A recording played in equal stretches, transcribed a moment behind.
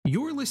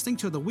listening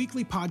to the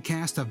weekly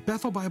podcast of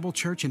Bethel Bible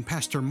Church and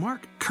Pastor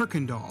Mark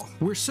Kirkendall.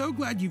 We're so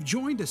glad you've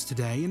joined us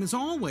today, and as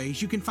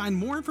always, you can find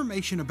more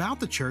information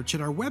about the church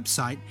at our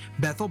website,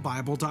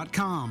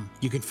 bethelbible.com.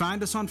 You can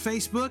find us on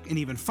Facebook and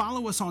even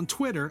follow us on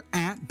Twitter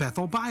at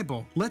Bethel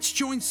Bible. Let's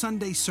join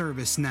Sunday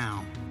service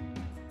now.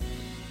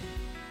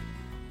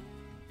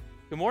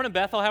 Good morning,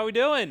 Bethel. How we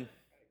doing?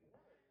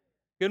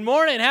 Good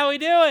morning. How we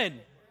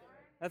doing?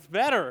 That's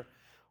better.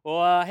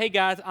 Well, hey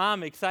guys,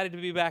 I'm excited to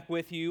be back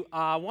with you.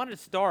 I wanted to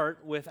start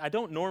with, I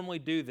don't normally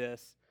do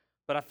this,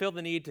 but I feel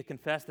the need to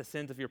confess the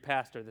sins of your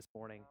pastor this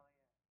morning.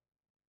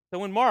 So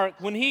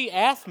when he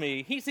asked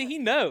me, he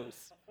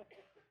knows.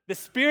 The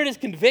Spirit is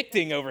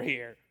convicting over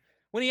here.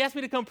 When he asked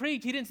me to come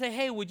preach, he didn't say,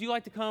 hey, would you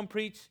like to come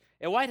preach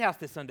at White House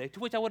this Sunday? To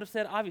which I would have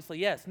said, obviously,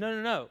 yes.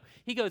 No.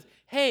 He goes,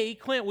 hey,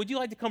 Clint, would you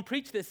like to come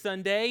preach this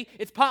Sunday?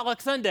 It's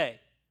Potluck Sunday.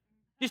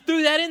 Just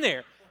threw that in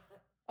there.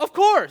 Of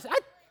course.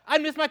 I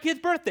missed my kid's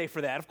birthday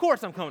for that. Of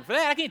course I'm coming for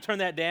that. I can't turn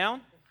that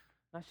down.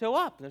 I show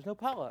up, and there's no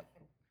potluck.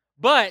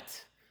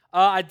 But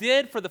I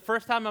did, for the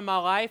first time in my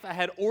life, I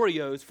had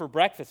Oreos for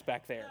breakfast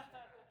back there.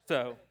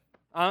 So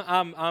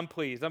I'm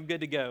pleased. I'm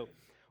good to go.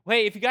 Well,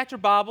 hey, if you got your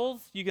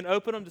Bibles, you can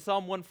open them to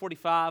Psalm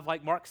 145,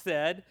 like Mark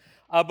said.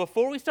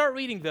 Before we start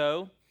reading,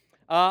 though,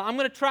 I'm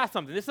going to try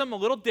something. This is something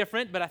a little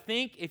different, but I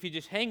think if you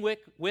just hang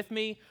with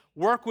me,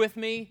 work with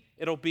me,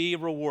 it'll be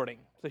rewarding.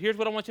 So here's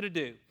what I want you to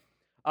do.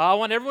 I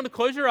want everyone to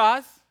close your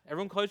eyes.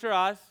 Everyone close your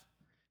eyes.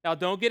 Now,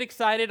 don't get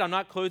excited. I'm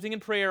not closing in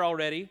prayer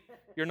already.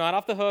 You're not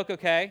off the hook,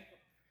 okay?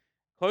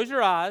 Close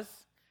your eyes.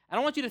 And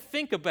I want you to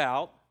think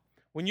about,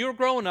 when you were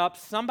growing up,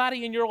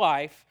 somebody in your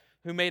life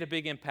who made a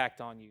big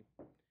impact on you.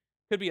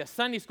 Could be a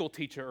Sunday school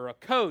teacher or a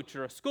coach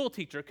or a school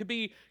teacher. It could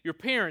be your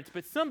parents,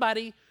 but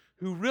somebody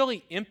who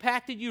really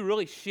impacted you,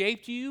 really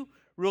shaped you,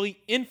 really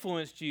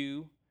influenced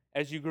you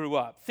as you grew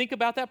up. Think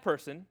about that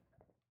person.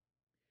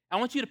 I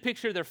want you to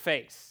picture their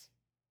face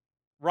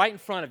right in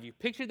front of you.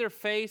 Picture their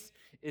face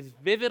as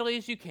vividly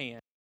as you can.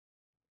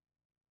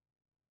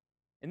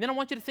 And then I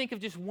want you to think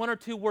of just one or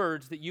two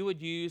words that you would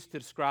use to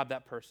describe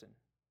that person.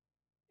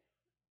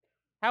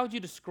 How would you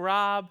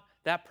describe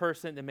that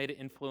person that made an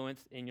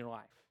influence in your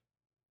life?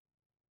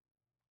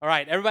 All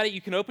right, everybody,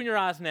 you can open your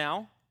eyes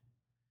now.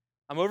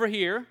 I'm over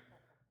here.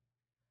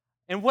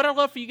 And what I'd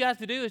love for you guys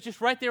to do is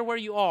just right there where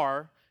you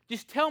are,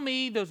 just tell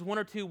me those one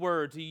or two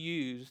words you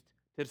used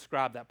to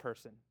describe that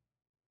person.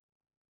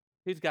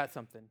 Who's got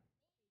something?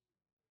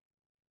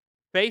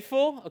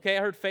 Faithful. Okay, I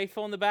heard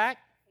faithful in the back.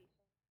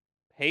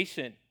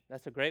 Patient.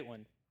 That's a great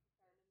one.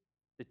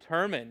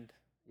 Determined.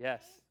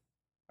 Yes.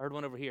 I heard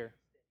one over here.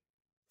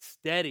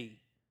 Steady.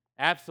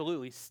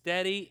 Absolutely.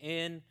 Steady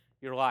in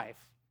your life.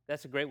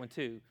 That's a great one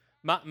too.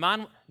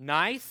 Mine,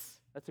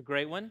 nice. That's a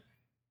great one.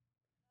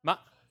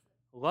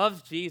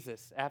 Loves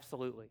Jesus.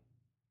 Absolutely.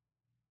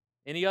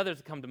 Any others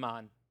that come to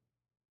mind?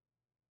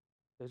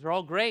 Those are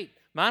all great.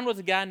 Mine was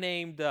a guy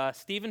named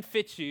Stephen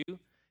Fitzhugh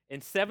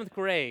in 7th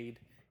grade.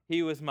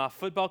 He was my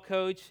football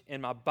coach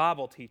and my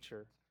Bible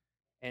teacher.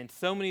 And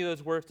so many of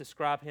those words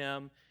describe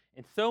him.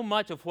 And so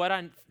much of what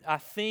I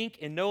think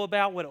and know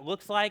about what it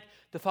looks like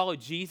to follow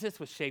Jesus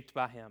was shaped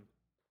by him.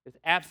 It's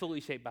absolutely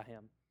shaped by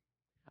him.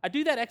 I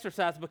do that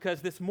exercise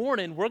because this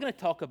morning we're going to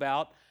talk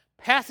about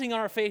passing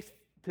on our faith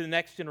to the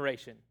next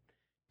generation.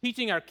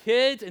 Teaching our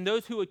kids and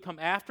those who would come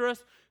after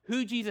us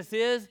who Jesus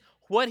is,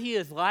 what he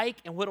is like,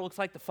 and what it looks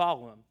like to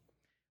follow him.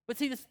 But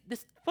see,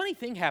 this funny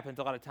thing happens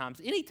a lot of times.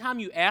 Anytime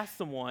you ask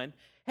someone,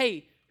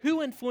 hey,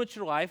 who influenced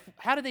your life?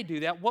 How did they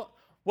do that? What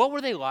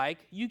were they like?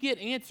 You get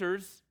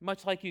answers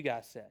much like you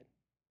guys said.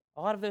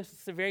 A lot of those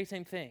are the very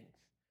same things.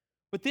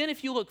 But then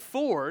if you look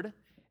forward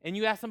and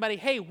you ask somebody,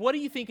 hey, what do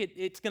you think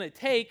it's going to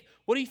take?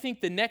 What do you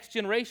think the next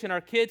generation,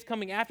 our kids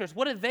coming after us,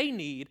 what do they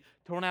need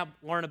to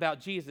learn about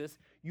Jesus?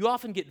 You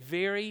often get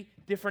very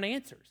different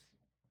answers.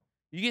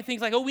 You get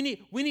things like, oh, we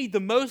need the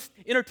most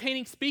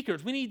entertaining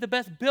speakers. We need the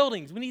best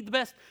buildings. We need the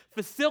best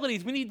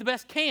facilities. We need the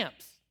best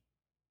camps.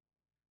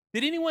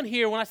 Did anyone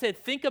here, when I said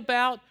think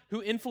about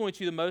who influenced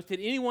you the most, did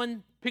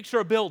anyone picture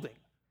a building?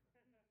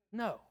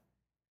 No.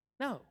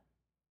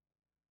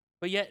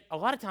 But yet, a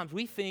lot of times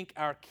we think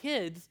our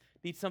kids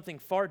need something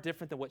far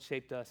different than what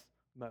shaped us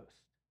most.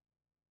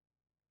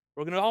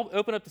 We're going to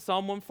open up to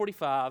Psalm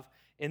 145,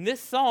 and this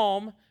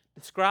psalm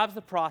describes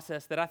the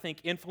process that I think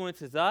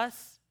influences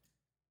us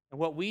and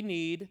what we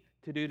need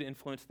to do to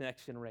influence the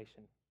next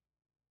generation.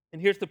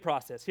 And here's the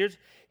process. Here's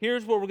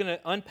where we're going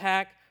to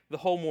unpack the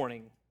whole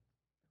morning.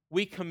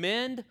 We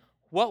commend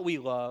what we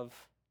love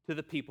to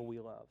the people we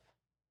love.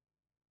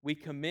 We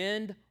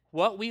commend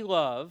what we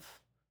love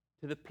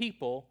to the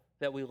people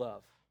that we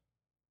love.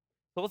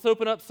 So let's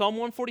open up Psalm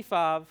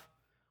 145.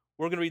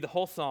 We're going to read the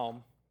whole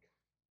psalm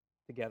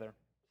together.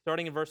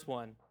 Starting in verse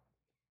 1. The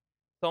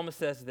psalmist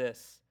says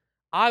this,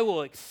 I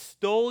will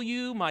extol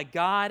you, my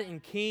God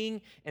and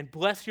King, and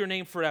bless your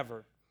name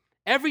forever.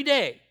 Every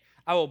day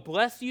I will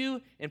bless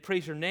you and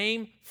praise your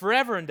name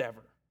forever and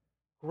ever.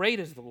 Great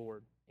is the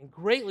Lord, and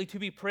greatly to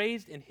be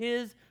praised, and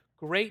his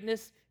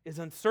greatness is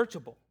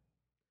unsearchable.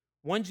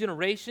 One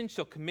generation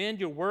shall commend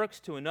your works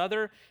to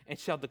another and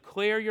shall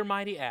declare your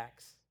mighty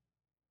acts.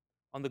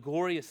 On the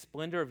glorious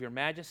splendor of your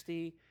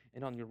majesty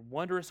and on your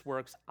wondrous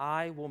works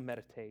I will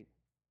meditate.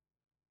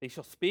 They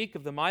shall speak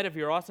of the might of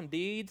your awesome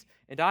deeds,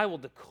 and I will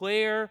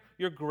declare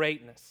your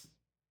greatness.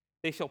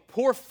 They shall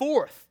pour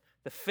forth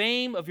the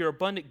fame of your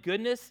abundant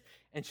goodness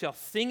and shall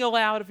sing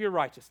aloud of your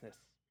righteousness.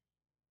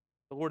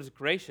 The Lord is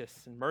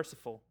gracious and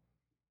merciful.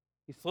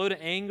 He's slow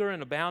to anger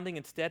and abounding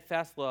in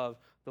steadfast love.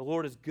 The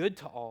Lord is good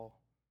to all,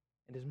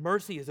 and his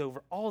mercy is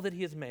over all that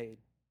he has made.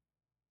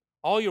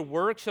 All your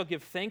works shall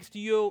give thanks to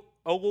you,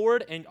 O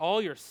Lord, and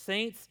all your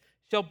saints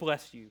shall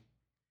bless you.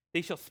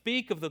 They shall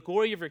speak of the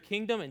glory of your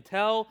kingdom and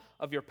tell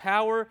of your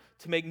power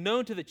to make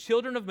known to the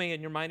children of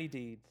man your mighty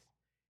deeds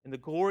and the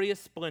glorious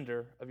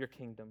splendor of your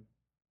kingdom.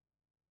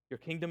 Your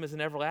kingdom is an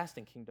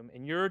everlasting kingdom,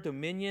 and your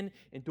dominion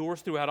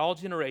endures throughout all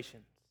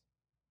generations.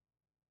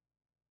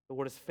 The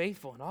Lord is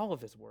faithful in all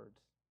of his words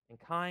and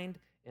kind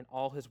in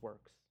all his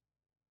works.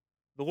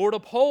 The Lord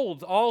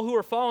upholds all who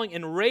are falling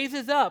and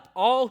raises up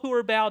all who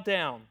are bowed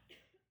down.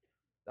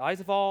 The eyes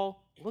of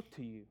all look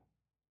to you.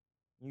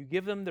 You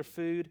give them their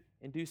food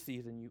in due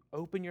season. You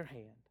open your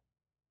hand.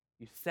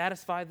 You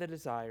satisfy the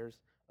desires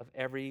of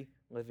every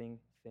living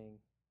thing.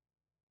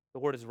 The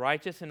Lord is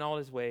righteous in all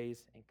his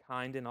ways and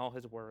kind in all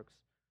his works.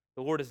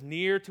 The Lord is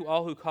near to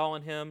all who call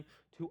on him,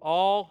 to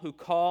all who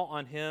call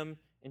on him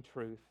in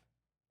truth.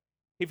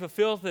 He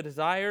fulfills the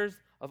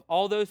desires of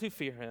all those who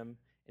fear him,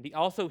 and he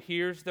also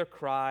hears their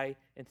cry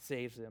and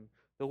saves them.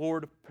 The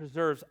Lord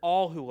preserves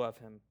all who love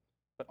him,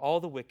 but all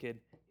the wicked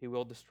he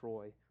will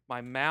destroy.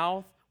 My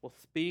mouth will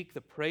speak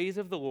the praise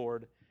of the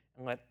Lord,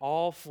 and let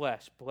all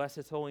flesh bless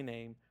his holy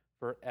name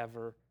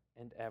forever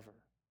and ever.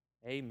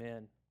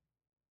 Amen.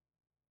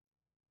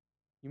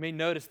 You may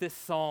notice this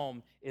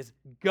psalm is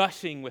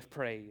gushing with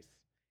praise.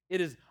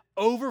 It is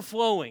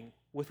overflowing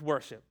with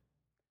worship.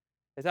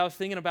 As I was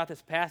thinking about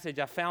this passage,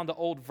 I found the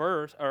old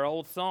verse or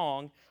old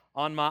song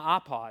on my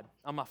iPod,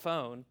 on my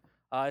phone.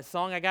 A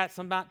song I got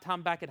some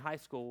time back in high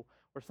school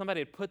where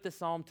somebody had put this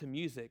psalm to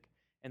music,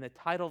 and the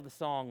title of the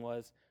song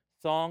was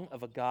Song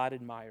of a God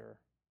Admirer.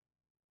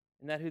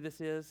 Isn't that who this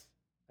is?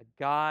 A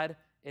God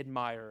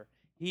admirer.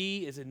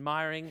 He is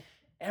admiring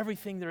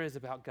everything there is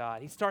about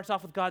God. He starts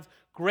off with God's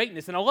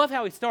greatness, and I love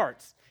how he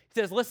starts. He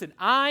says, listen,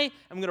 I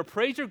am going to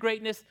praise your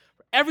greatness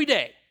every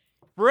day,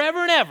 forever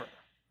and ever,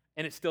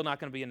 and it's still not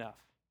going to be enough.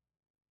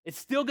 It's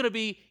still going to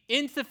be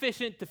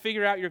insufficient to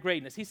figure out your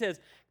greatness. He says,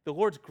 the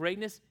Lord's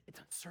greatness, it's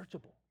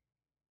unsearchable.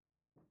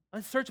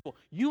 Unsearchable.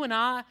 You and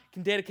I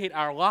can dedicate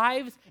our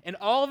lives and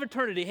all of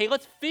eternity. Hey,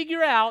 let's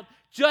figure out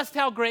just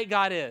how great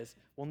God is.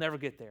 We'll never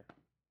get there.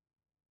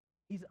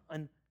 He's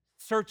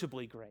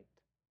unsearchably great.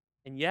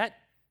 And yet,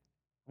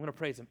 I'm going to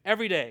praise him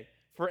every day,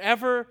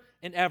 forever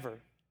and ever.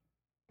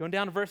 Going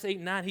down to verse 8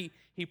 and 9,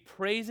 he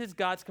praises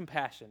God's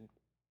compassion.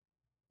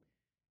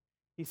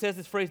 He says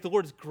this phrase, the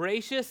Lord is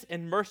gracious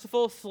and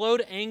merciful, slow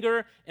to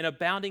anger, and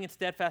abounding in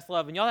steadfast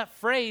love. And y'all, that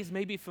phrase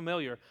may be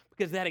familiar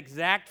because that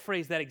exact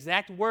phrase, that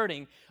exact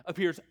wording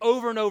appears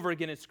over and over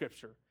again in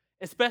Scripture,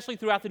 especially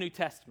throughout the New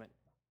Testament.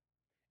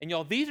 And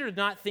y'all, these are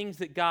not things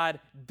that God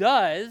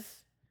does.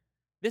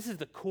 This is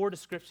the core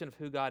description of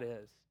who God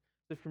is.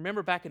 So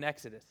remember back in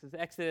Exodus. This is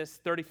Exodus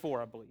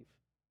 34, I believe.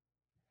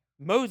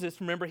 Moses,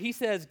 remember, he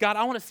says, God,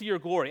 I want to see your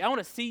glory. I want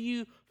to see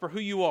you for who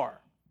you are.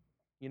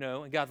 You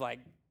know, and God's like,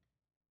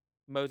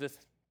 Moses,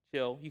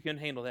 chill, you can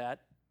handle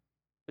that.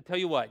 But tell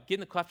you what, get in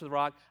the cleft of the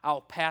rock,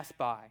 I'll pass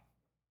by.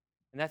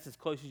 And that's as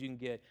close as you can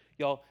get.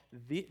 Y'all,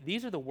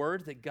 these are the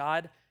words that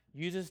God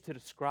uses to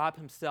describe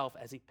himself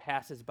as he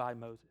passes by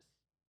Moses.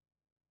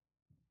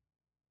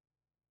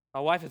 My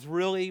wife is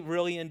really,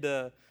 really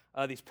into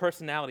these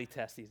personality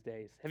tests these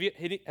days.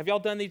 Have y'all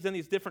done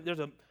these different, there's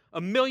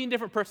a million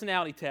different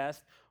personality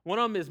tests. One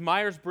of them is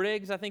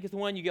Myers-Briggs, I think is the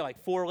one. You get like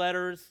 4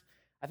 letters.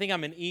 I think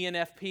I'm an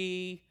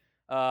ENFP.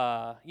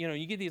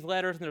 You get these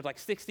letters, and there's like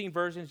 16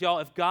 versions. Y'all,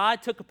 if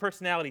God took a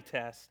personality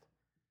test,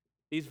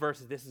 these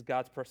verses, this is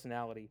God's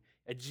personality.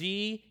 A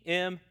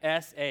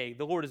GMSA.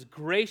 The Lord is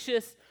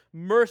gracious,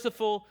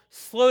 merciful,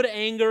 slow to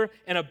anger,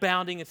 and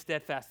abounding in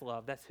steadfast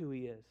love. That's who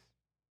he is.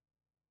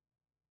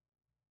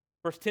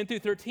 Verse 10 through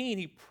 13,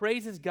 he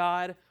praises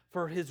God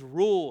for his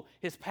rule,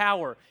 his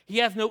power. He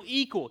has no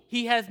equal.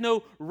 He has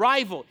no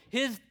rival.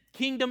 His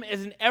kingdom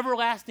is an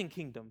everlasting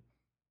kingdom.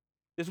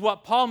 This is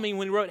what Paul meant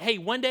when he wrote, hey,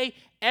 one day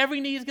every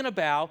knee is going to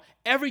bow,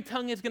 every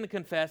tongue is going to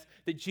confess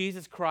that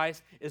Jesus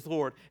Christ is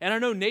Lord. And I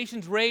know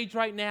nations rage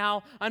right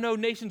now. I know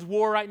nations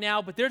war right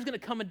now, but there's going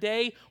to come a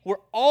day where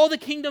all the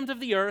kingdoms of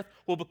the earth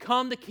will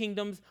become the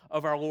kingdoms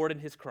of our Lord and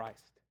his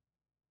Christ.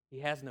 He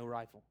has no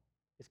rival.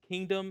 His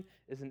kingdom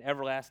is an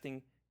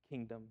everlasting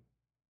kingdom.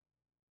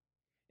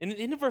 And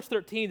in verse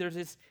 13, there's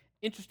this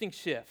interesting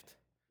shift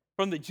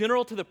from the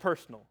general to the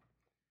personal.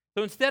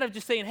 So instead of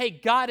just saying, hey,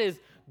 God is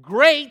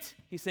great,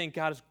 he's saying,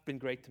 God has been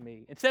great to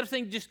me. Instead of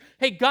saying just,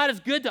 hey, God is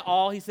good to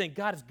all, he's saying,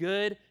 God is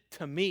good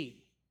to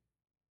me.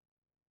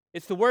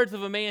 It's the words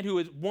of a man who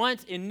was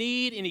once in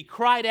need, and he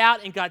cried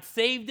out, and God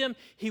saved him.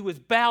 He was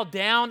bowed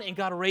down, and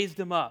God raised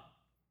him up.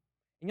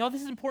 And y'all,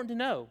 this is important to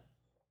know.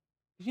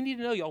 Because you need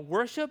to know, y'all,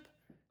 worship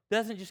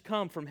doesn't just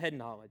come from head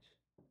knowledge.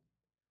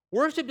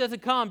 Worship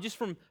doesn't come just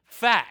from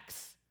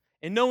facts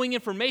and knowing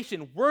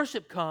information.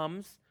 Worship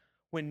comes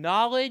when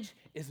knowledge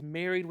is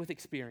married with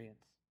experience.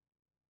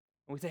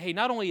 And we say, hey,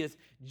 not only is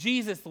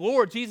Jesus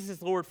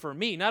is Lord for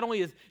me. Not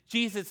only is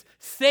Jesus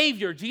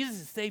Savior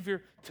is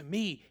Savior to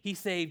me. He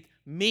saved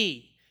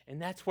me.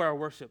 And that's where our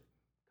worship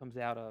comes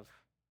out of.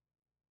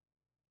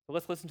 So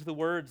let's listen to the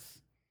words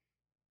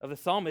of the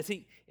psalmist.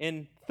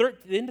 In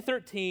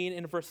 13,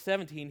 in verse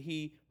 17,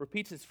 he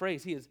repeats this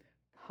phrase. He is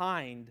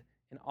kind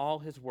in all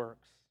his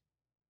works.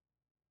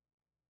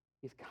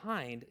 He's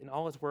kind in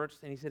all his works,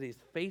 and he said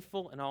he's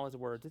faithful in all his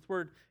words. This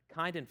word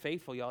kind and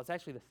faithful, y'all, it's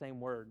actually the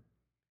same word. And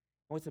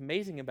what's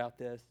amazing about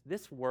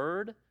this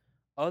word,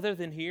 other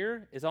than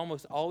here, is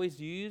almost always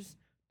used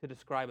to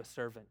describe a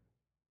servant.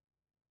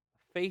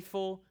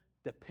 Faithful,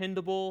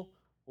 dependable,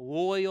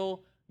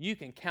 loyal, you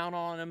can count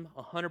on him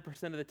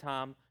 100% of the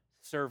time,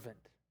 servant.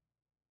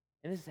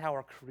 And this is how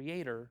our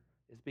Creator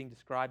is being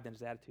described in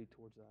his attitude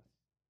towards us.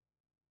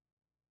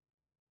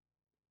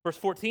 Verse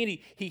 14,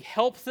 he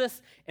helps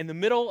us in the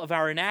middle of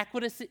our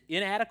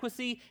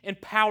inadequacy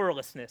and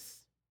powerlessness.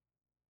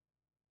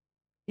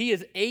 He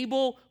is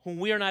able when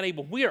we are not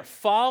able. We are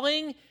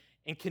falling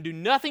and can do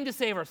nothing to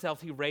save ourselves.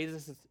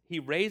 He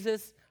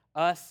raises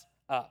us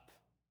up.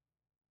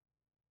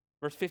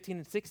 Verse 15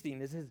 and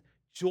 16 is his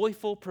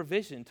joyful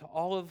provision to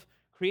all of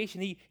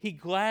creation. He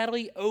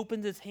gladly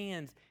opens his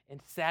hands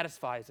and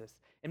satisfies us.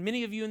 And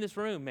many of you in this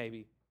room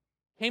maybe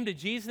came to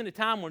Jesus in a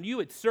time when you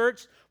had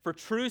searched for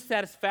true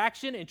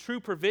satisfaction and true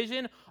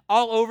provision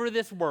all over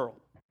this world.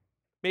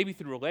 Maybe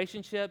through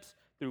relationships,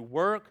 through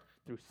work,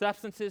 through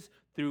substances,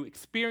 through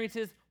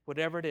experiences,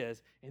 whatever it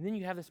is. And then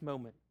you have this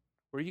moment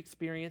where you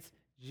experience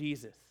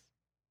Jesus.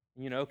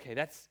 And you know, okay,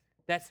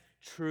 that's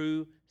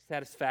true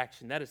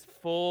satisfaction. That is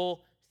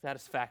full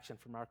satisfaction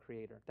from our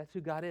Creator. That's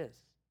who God is.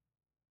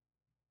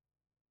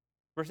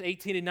 Verse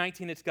 18 and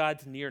 19, it's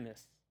God's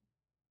nearness.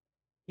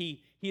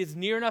 He is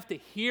near enough to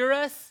hear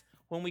us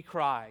when we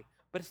cry.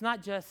 But it's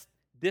not just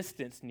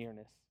distance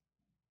nearness.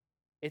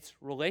 It's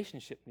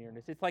relationship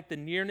nearness. It's like the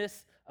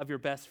nearness of your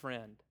best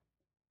friend.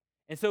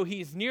 And so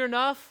he's near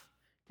enough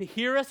to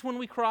hear us when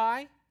we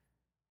cry,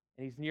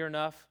 and he's near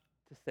enough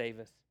to save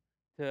us,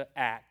 to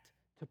act,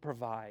 to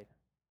provide.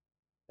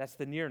 That's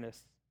the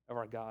nearness of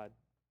our God.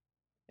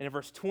 And in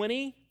verse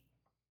 20,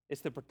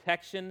 it's the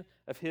protection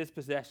of his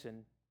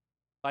possession.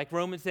 Like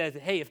Romans says,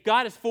 hey, if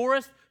God is for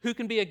us, who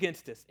can be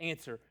against us?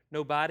 Answer,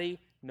 nobody,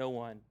 no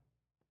one.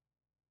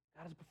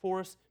 God is before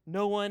us,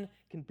 no one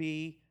can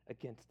be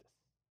against us.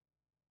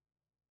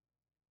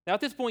 Now,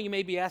 at this point, you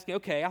may be asking,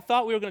 okay, I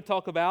thought we were going to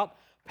talk about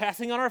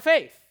passing on our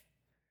faith.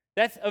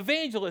 That's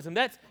evangelism,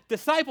 that's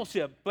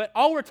discipleship, but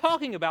all we're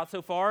talking about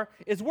so far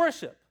is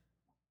worship.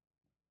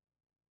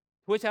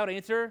 To which I would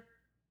answer,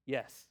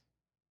 yes.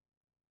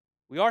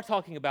 We are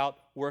talking about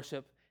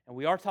worship, and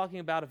we are talking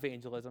about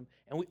evangelism,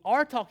 and we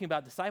are talking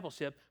about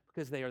discipleship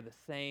because they are the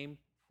same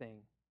thing.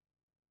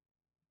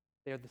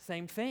 They are the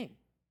same thing.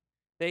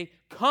 They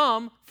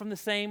come from the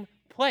same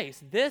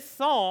place. This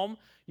psalm,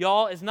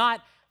 y'all, is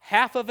not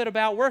half of it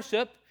about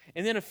worship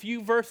and then a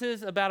few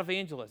verses about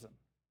evangelism.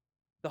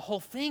 The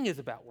whole thing is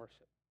about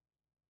worship.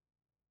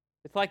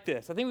 It's like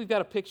this. I think we've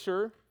got a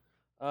picture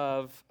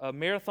of a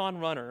marathon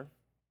runner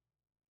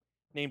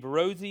named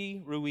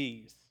Rosie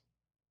Ruiz.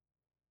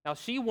 Now,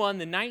 she won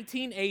the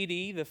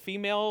 1980, the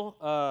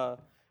female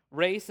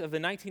race of the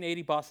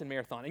 1980 Boston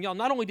Marathon. And y'all,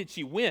 not only did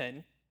she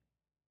win,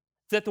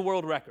 set the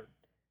world record.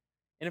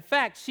 And in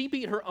fact, she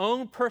beat her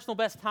own personal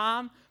best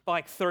time by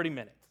like 30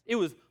 minutes. It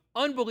was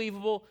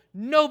unbelievable.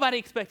 Nobody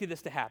expected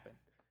this to happen.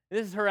 And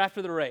this is her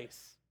after the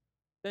race.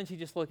 Then she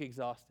just looked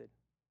exhausted.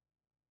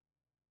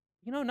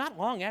 You know, not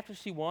long after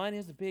she won, it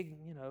was a big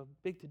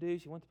to-do.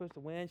 She wasn't supposed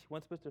to win. She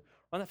wasn't supposed to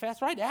run that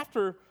fast. Right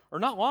after, or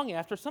not long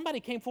after, somebody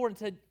came forward and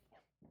said,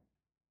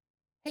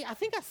 hey, I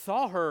think I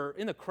saw her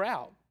in the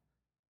crowd,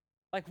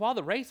 like while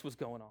the race was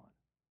going on.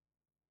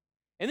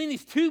 And then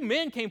these two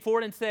men came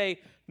forward and say,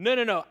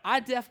 no,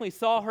 I definitely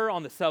saw her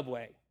on the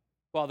subway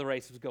while the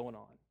race was going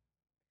on.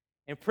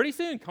 And pretty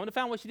soon, come to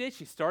find what she did,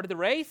 she started the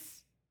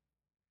race,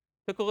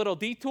 took a little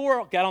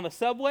detour, got on the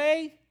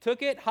subway,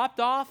 took it, hopped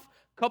off,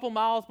 a couple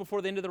miles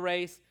before the end of the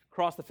race,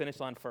 crossed the finish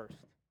line first.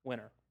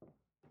 Winner.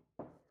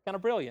 Kind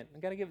of brilliant. I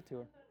got to give it to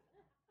her.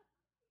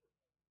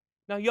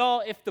 Now,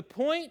 y'all, if the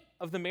point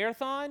of the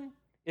marathon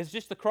is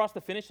just to cross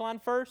the finish line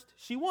first,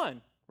 she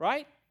won,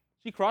 right?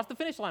 She crossed the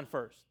finish line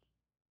first.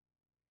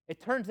 It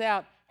turns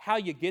out how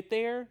you get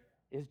there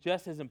is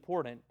just as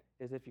important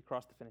as if you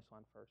cross the finish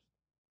line first.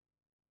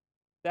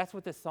 That's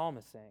what this psalm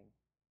is saying.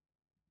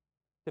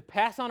 To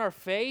pass on our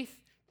faith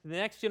to the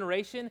next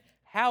generation,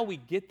 how we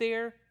get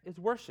there is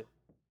worship.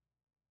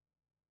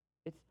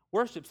 It's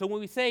worship. So when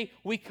we say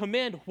we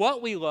commend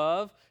what we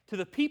love to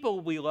the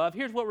people we love,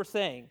 here's what we're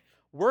saying.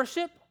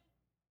 Worship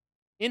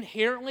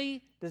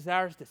inherently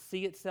desires to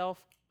see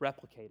itself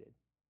replicated.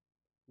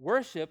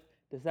 Worship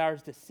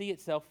desires to see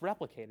itself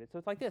replicated. So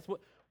it's like this.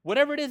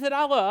 Whatever it is that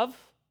I love,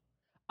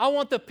 I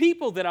want the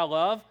people that I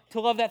love to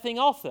love that thing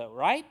also,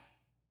 right?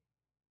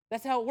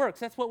 That's how it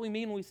works. That's what we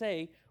mean when we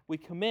say we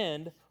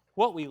commend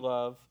what we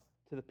love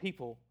to the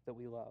people that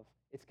we love.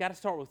 It's got to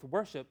start with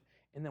worship,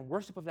 and then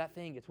worship of that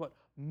thing is what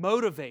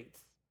motivates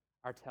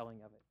our telling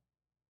of it.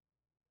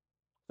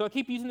 So I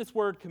keep using this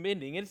word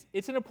commending.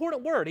 It's an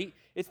important word.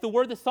 It's the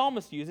word the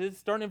psalmist uses,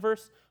 starting in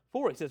verse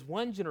 4. He says,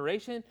 one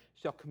generation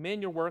shall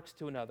commend your works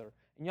to another.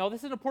 And y'all,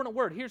 this is an important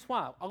word. Here's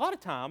why. A lot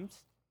of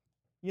times,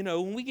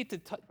 when we get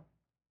to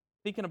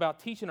thinking about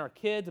teaching our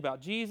kids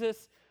about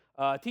Jesus,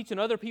 teaching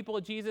other people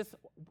of Jesus,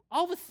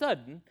 all of a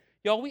sudden,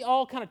 y'all, we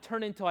all kind of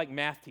turn into like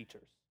math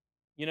teachers,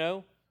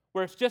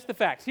 where it's just the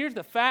facts. Here's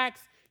the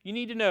facts you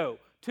need to know.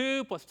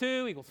 2 +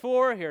 2 =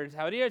 4. Here's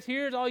how it is.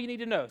 Here's all you need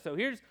to know. So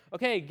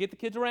get the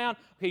kids around.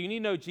 Okay, you need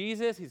to know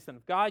Jesus. He's the Son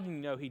of God. You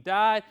need to know He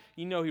died.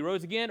 You know He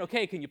rose again.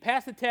 Okay, can you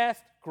pass the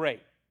test?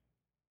 Great.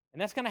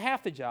 And that's kind of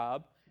half the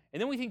job.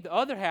 And then we think the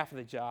other half of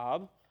the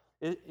job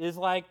is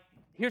like,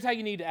 here's how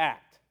you need to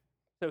act.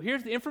 So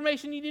here's the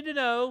information you need to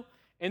know,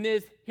 and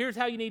here's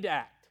how you need to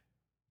act.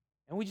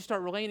 And we just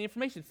start relaying the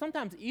information.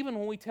 Sometimes even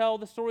when we tell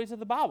the stories of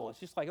the Bible, it's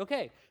just like,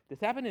 okay,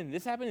 this happened, and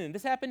this happened, and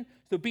this happened,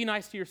 so be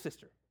nice to your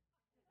sister.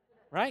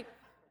 Right?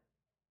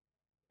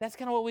 That's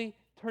kind of what we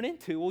turn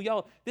into. Well,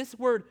 y'all, this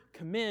word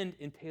commend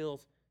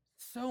entails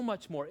so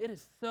much more. It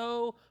is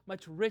so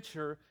much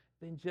richer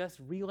than just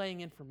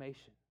relaying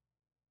information.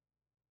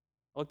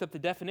 I looked up the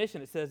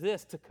definition. It says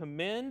this: to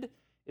commend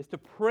is to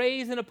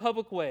praise in a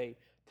public way,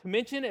 to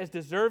mention as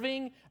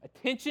deserving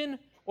attention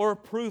or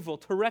approval,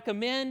 to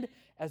recommend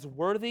as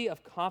worthy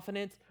of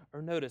confidence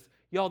or notice.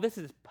 Y'all, this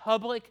is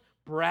public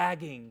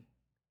bragging.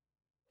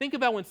 Think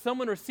about when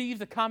someone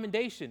receives a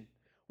commendation.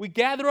 We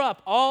gather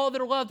up all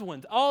their loved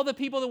ones, all the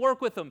people that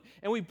work with them,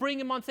 and we bring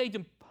them on stage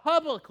and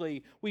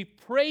publicly we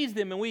praise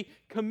them and we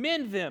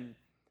commend them.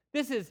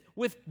 This is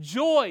with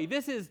joy.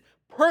 This is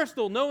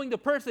personal, knowing the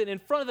person in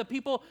front of the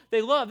people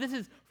they love. This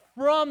is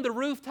from the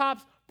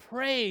rooftops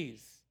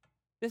praise.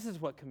 This is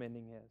what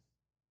commending is.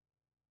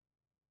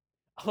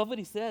 I love what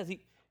he says.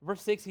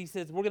 Verse 6, he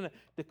says, we're going to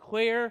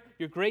declare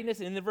your greatness.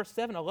 And in verse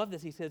 7, I love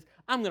this. He says,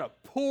 I'm going to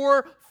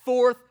pour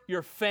forth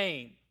your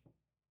fame.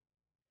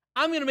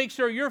 I'm going to make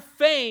sure your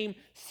fame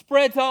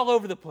spreads all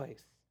over the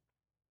place.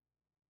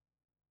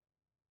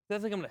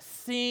 That's like I'm going to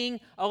sing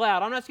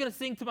aloud. I'm not just going to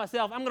sing to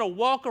myself. I'm going to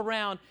walk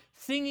around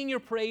singing your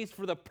praise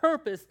for the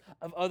purpose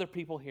of other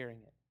people hearing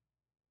it,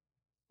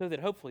 so that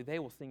hopefully they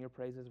will sing your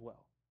praise as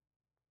well.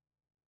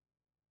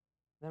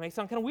 That may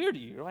sound kind of weird to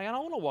you. You're like, I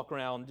don't want to walk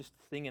around just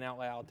singing out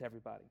loud to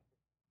everybody.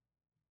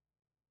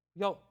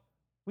 Y'all,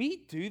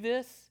 we do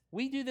this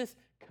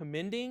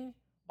commending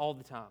all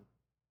the time.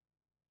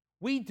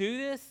 We do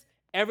this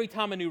every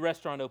time a new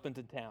restaurant opens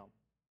in town,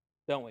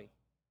 don't we?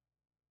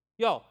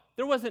 Y'all,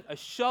 there wasn't a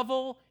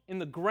shovel in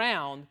the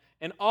ground,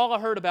 and all I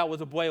heard about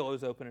was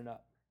Abuelo's opening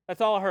up.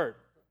 That's all I heard.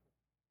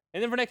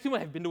 And then for the next 2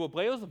 months, I've been to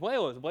Abuelo's.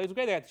 Abuelo's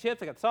great. They got the chips,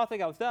 they got the sauce, they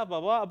got the stuff,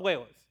 blah, blah,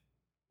 Abuelo's.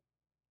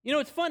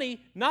 It's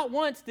funny, not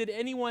once did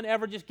anyone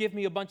ever just give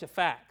me a bunch of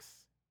facts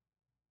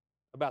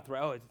about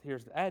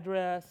here's the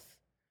address,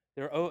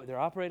 their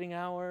operating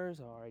hours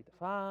are 8 to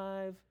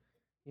 5,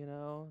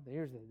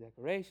 here's the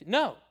decoration.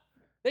 No.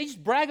 They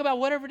just brag about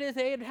whatever it is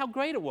they ate and how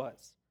great it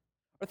was.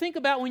 Or think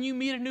about when you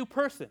meet a new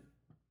person.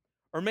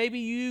 Or maybe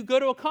you go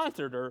to a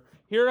concert or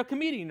hear a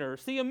comedian or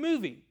see a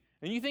movie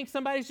and you think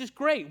somebody's just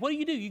great. What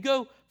do? You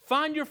go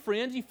find your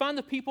friends, you find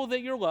the people that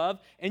you love,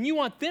 and you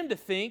want them to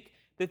think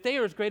that they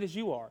are as great as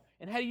you are.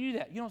 And how do you do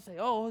that? You don't say,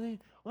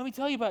 let me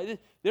tell you about it.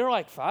 They're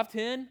like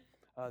 5'10",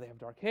 they have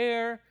dark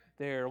hair,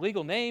 their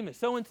legal name is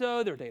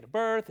so-and-so, their date of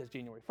birth is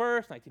January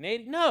 1st,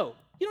 1980. No,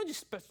 you don't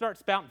just start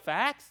spouting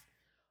facts.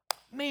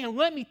 Man,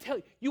 let me tell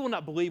you, you will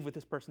not believe what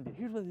this person did.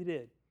 Here's what they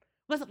did.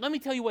 Let me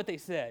tell you what they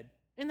said.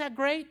 Isn't that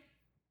great?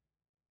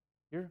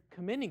 You're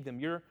commending them.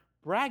 You're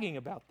bragging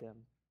about them.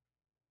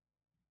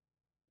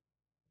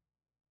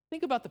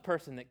 Think about the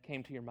person that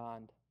came to your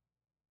mind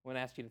when I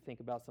asked you to think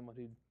about someone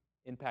who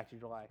impacted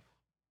your life.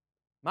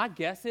 My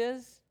guess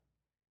is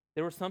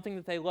there was something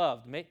that they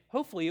loved.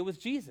 Hopefully it was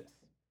Jesus.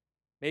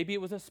 Maybe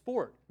it was a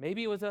sport.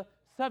 Maybe it was a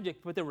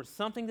subject, but there was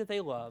something that they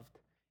loved,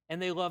 and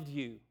they loved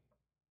you.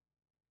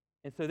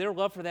 And so their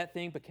love for that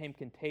thing became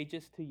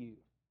contagious to you.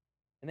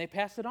 And they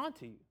passed it on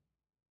to you.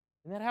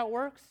 Isn't that how it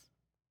works?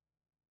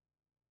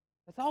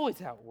 That's always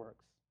how it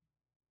works.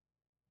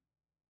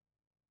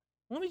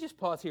 Let me just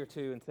pause here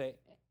too and say,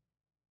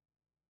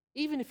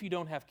 even if you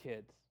don't have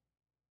kids,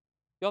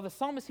 y'all, the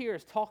psalmist here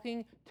is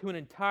talking to an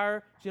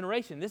entire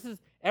generation. This is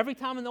every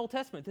time in the Old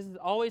Testament, this is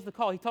always the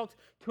call. He talks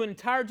to an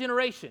entire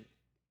generation.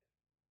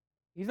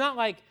 He's not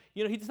like,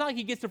 it's not like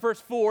he gets to verse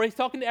 4. He's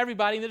talking to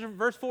everybody. And then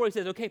verse 4, he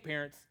says, okay,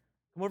 parents,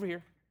 come over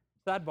here.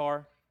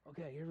 Sidebar.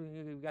 Okay, here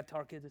we got to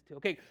our kids too.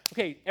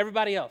 Okay,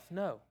 everybody else.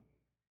 No.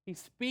 He's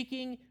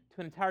speaking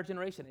to an entire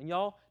generation. And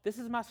y'all, this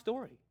is my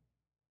story.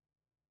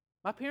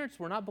 My parents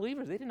were not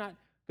believers. They did not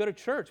go to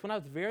church. When I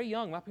was very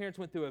young, my parents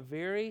went through a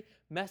very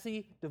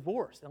messy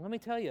divorce. And let me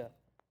tell you,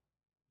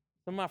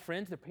 some of my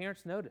friends, their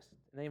parents noticed,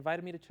 and they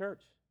invited me to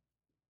church.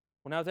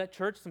 When I was at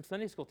church, some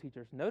Sunday school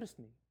teachers noticed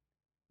me.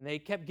 And they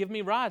kept giving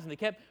me rides, and they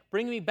kept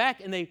bringing me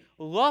back, and they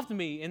loved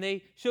me, and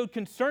they showed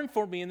concern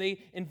for me, and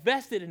they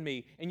invested in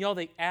me. And y'all,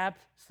 they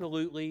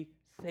absolutely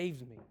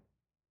saved me.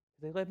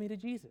 They led me to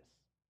Jesus.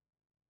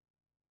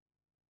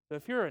 So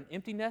if you're an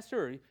empty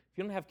nester, or if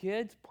you don't have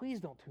kids, please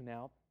don't tune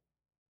out.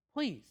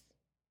 Please.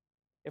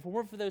 If it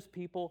weren't for those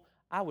people,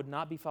 I would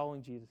not be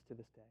following Jesus to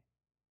this day.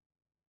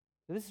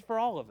 So this is for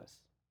all of us.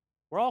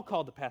 We're all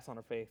called to pass on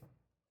our faith to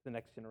the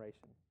next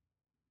generation.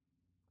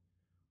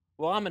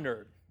 Well, I'm a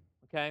nerd,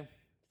 okay?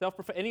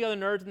 Any other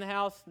nerds in the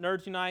house?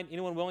 Nerds Unite?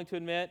 Anyone willing to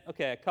admit?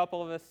 Okay, a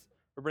couple of us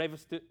are brave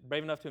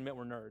enough to admit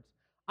we're nerds.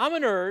 I'm a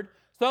nerd,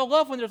 so I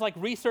love when there's like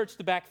research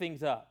to back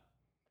things up.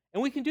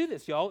 And we can do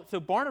this, y'all.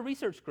 So Barna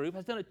Research Group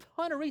has done a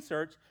ton of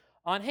research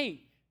on,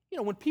 hey,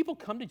 when people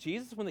come to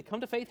Jesus, when they come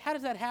to faith, how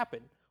does that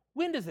happen?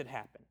 When does it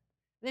happen?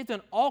 And they've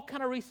done all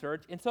kind of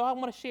research, and so I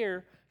want to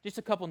share just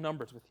a couple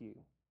numbers with you.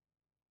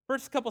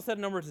 First couple set of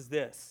numbers is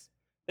this.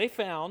 They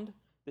found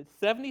that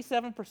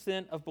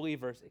 77% of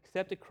believers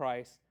accepted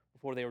Christ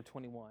before they were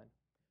 21.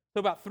 So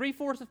about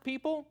 3/4 of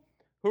people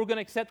who are going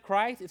to accept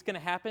Christ, it's going to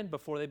happen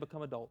before they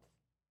become adults.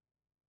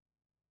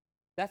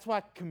 That's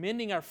why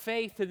commending our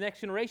faith to the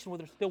next generation, when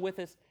they're still with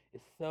us,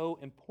 is so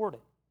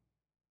important.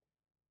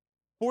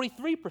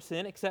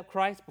 43% accept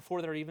Christ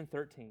before they're even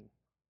 13.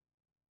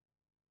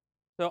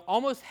 So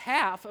almost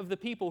half of the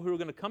people who are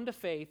going to come to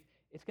faith,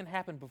 it's going to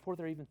happen before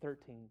they're even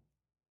 13.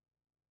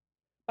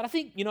 But I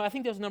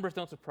think those numbers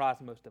don't surprise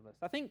most of us.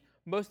 I think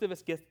most of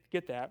us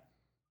get that.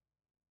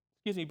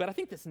 But I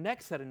think this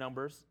next set of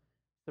numbers,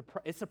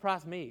 it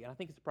surprised me, and I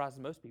think it surprises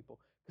most people.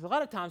 Because a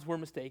lot of times we're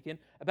mistaken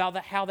about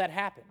how that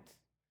happens,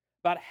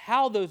 about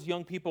how those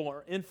young people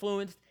are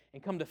influenced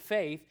and come to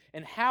faith,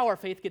 and how our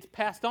faith gets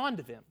passed on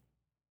to them.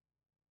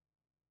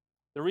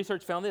 The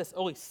research found this: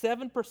 only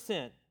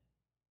 7%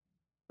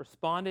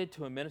 responded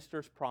to a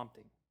minister's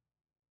prompting.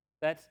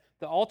 That's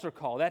the altar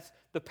call. That's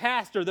the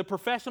pastor, the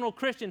professional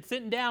Christian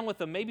sitting down with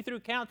them, maybe through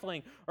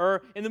counseling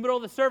or in the middle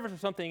of the service or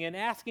something, and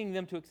asking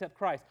them to accept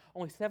Christ.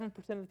 Only 7%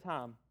 of the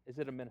time is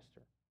it a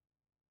minister.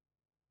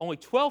 Only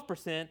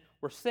 12%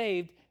 were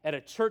saved at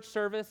a church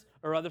service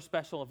or other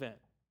special event.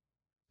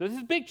 So this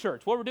is big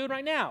church, what we're doing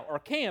right now, or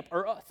camp,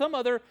 or some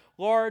other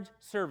large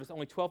service.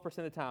 Only 12%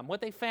 of the time.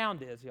 What they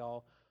found is,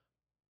 y'all,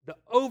 the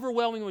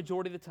overwhelming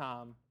majority of the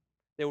time,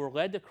 they were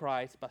led to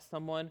Christ by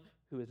someone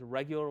who is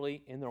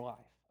regularly in their life.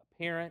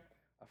 A parent,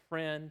 a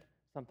friend,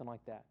 something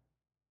like that.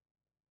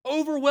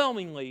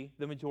 Overwhelmingly,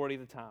 the majority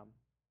of the time.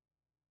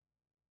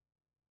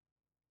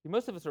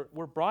 Most of us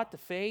we're brought to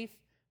faith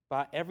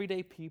by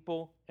everyday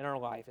people in our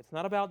life. It's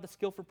not about the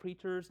skillful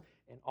preachers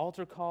and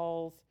altar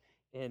calls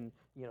and,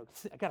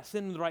 I got to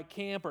send them to the right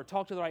camp or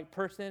talk to the right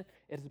person.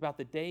 It's about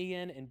the day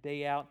in and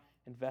day out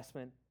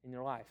investment in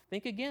your life.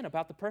 Think again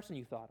about the person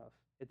you thought of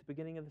at the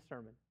beginning of the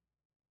sermon.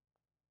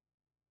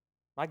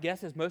 My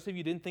guess is most of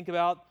you didn't think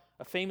about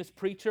a famous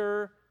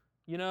preacher,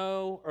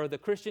 or the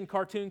Christian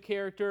cartoon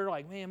character.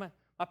 Like, man,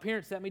 my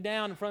parents sat me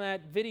down in front of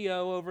that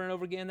video over and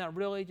over again. That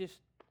really just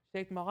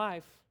shaped my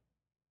life.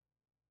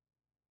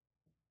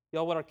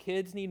 Y'all, what our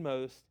kids need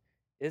most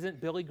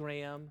isn't Billy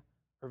Graham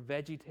or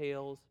Veggie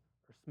Tales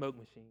or smoke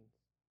machines.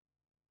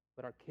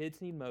 What our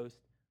kids need most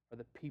are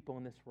the people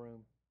in this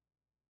room.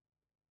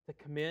 To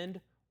commend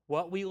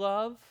what we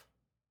love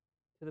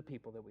to the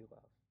people that we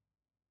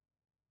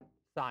love.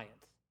 Science.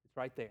 It's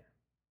right there.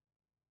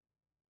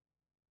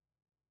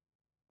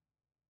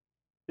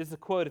 This is a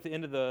quote at the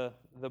end of the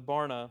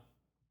Barna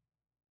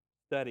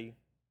study. It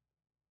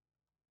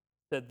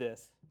said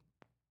this: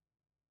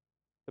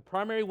 the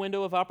primary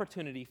window of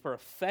opportunity for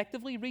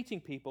effectively reaching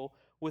people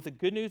with the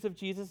good news of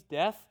Jesus'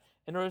 death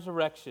and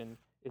resurrection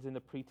is in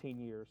the preteen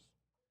years.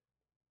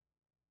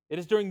 It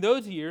is during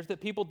those years that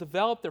people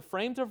develop their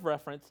frames of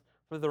reference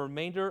for the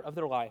remainder of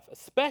their life,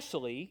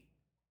 especially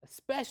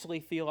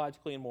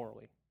theologically and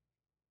morally.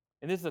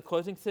 And this is a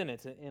closing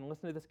sentence, and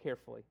listen to this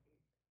carefully.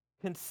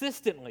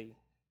 Consistently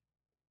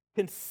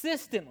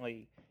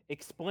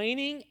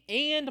explaining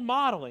and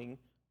modeling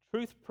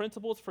truth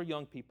principles for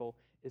young people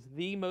is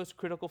the most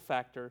critical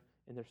factor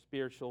in their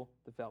spiritual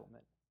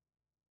development.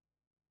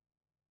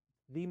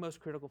 The most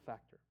critical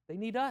factor. They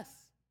need us.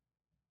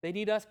 They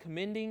need us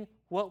commending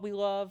what we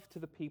love to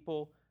the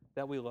people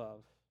that we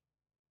love.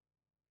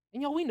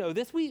 And y'all, we know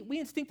this. We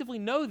instinctively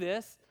know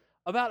this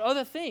about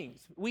other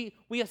things. We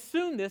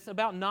assume this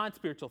about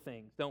non-spiritual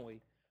things, don't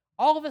we?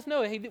 All of us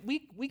know, hey,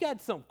 we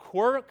got some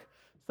quirk,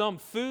 some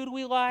food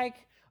we like,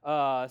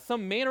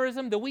 some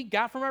mannerism that we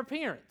got from our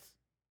parents,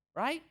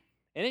 right?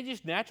 And it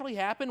just naturally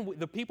happened.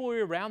 The people we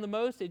were around the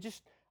most,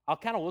 I'll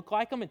kind of look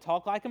like them and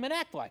talk like them and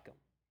act like them.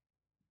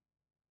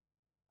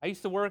 I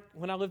used to work,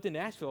 when I lived in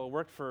Nashville, I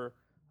worked for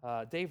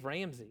Dave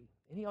Ramsey,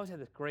 and he always had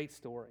this great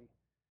story.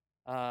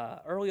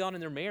 Early on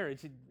in their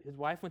marriage, his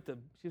wife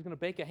she was going to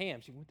bake a ham.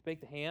 She went to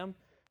bake the ham,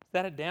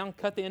 sat it down,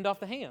 cut the end off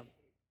the ham.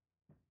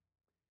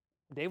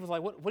 Dave was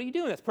like, what are you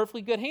doing? That's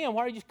perfectly good ham.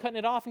 Why are you just cutting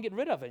it off and getting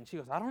rid of it? And she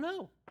goes, I don't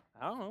know.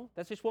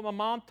 That's just what my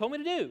mom told me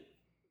to do.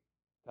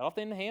 Cut off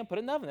the end of the ham, put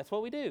it in the oven. That's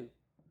what we do.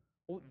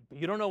 Well,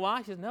 you don't know why?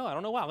 She says, no, I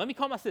don't know why. Let me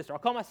call my sister. I'll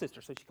call my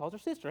sister. So she calls her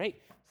sister. Hey,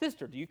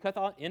 sister, do you cut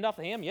the end off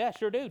the ham? Yeah,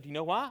 sure do. Do you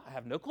know why? I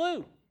have no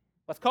clue.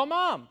 Let's call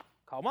Mom.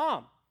 Call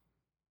Mom.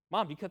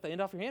 Mom, do you cut the end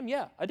off your ham?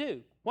 Yeah, I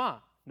do. Why?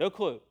 No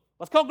clue.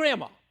 Let's call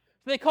Grandma. So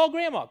they call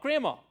Grandma.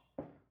 Grandma,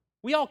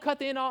 we all cut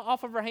the end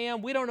off of our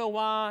ham. We don't know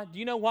why. Do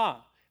you know why?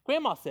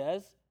 Grandma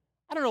says,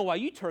 I don't know why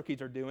you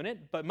turkeys are doing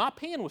it, but my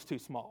pan was too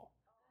small.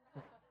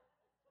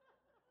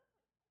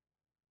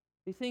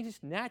 These things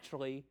just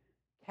naturally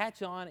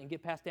catch on and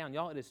get passed down.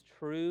 Y'all, it is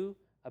true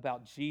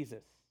about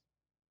Jesus.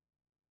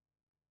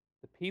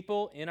 The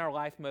people in our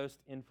life most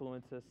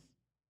influence us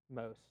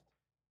most.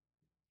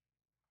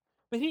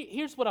 But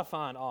here's what I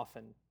find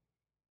often,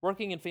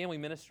 working in family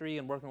ministry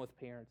and working with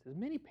parents, is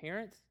many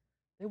parents,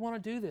 they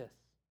want to do this.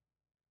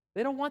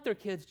 They don't want their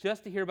kids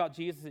just to hear about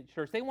Jesus at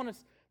church. They want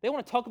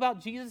to talk about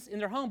Jesus in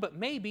their home, but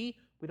maybe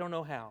we don't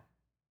know how.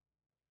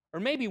 Or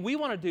maybe we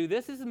want to do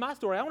this. This is my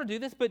story. I want to do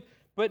this, but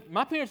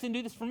my parents didn't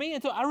do this for me,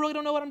 and so I really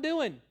don't know what I'm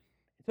doing.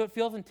 So it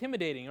feels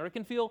intimidating, or it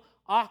can feel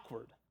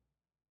awkward.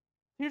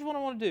 Here's what I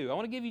want to do. I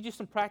want to give you just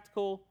some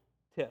practical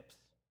tips.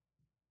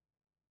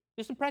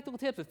 Just some practical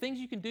tips of things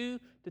you can do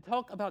to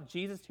talk about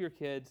Jesus to your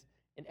kids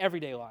in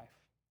everyday life.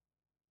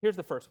 Here's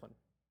the first one.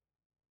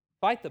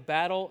 Fight the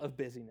battle of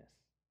busyness.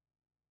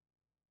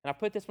 And I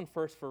put this one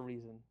first for a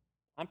reason.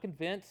 I'm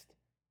convinced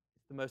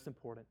it's the most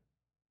important.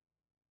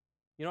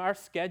 You know, our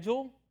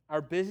schedule,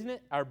 our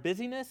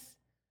busyness,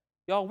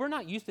 y'all, we're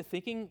not used to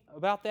thinking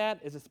about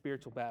that as a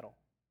spiritual battle.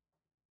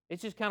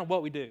 It's just kind of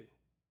what we do.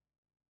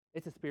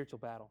 It's a spiritual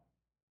battle.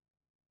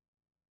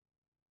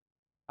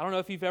 I don't know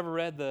if you've ever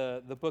read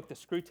the book, The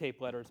Screwtape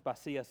Letters by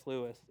C.S.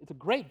 Lewis. It's a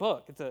great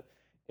book.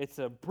 It's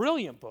a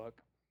brilliant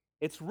book.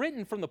 It's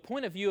written from the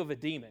point of view of a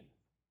demon.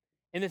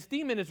 And this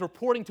demon is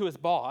reporting to his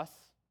boss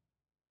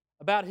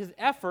about his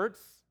efforts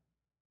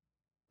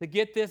to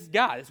get this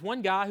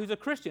one guy who's a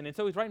Christian. And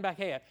so he's writing back,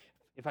 hey,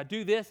 if I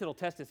do this, it'll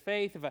test his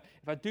faith.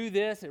 If I do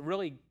this, it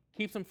really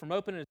keeps him from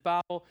opening his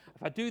Bible.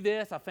 If I do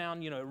this, I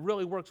found, it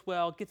really works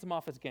well, gets him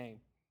off his game.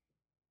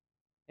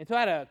 And so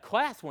I had a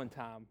class one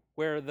time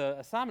where the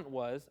assignment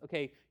was,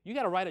 okay, you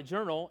got to write a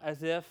journal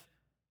as if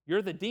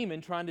you're the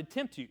demon trying to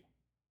tempt you.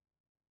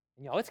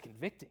 And y'all, it's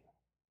convicting.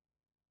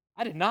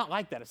 I did not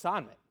like that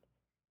assignment.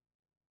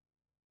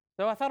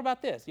 So I thought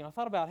about this. I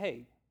thought about,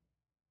 hey,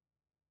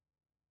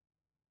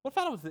 what if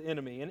I was the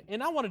enemy?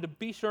 And I wanted to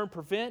be sure and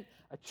prevent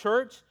a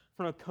church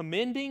from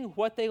commending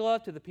what they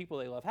love to the people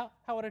they love.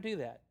 How would I do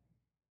that?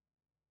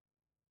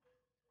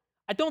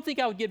 I don't think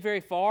I would get very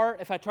far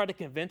if I tried to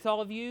convince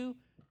all of you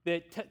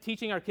that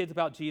teaching our kids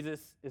about Jesus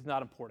is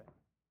not important.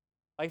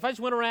 Like if I just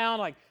went around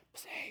like,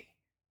 hey,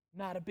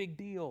 not a big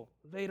deal.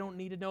 They don't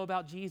need to know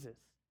about Jesus.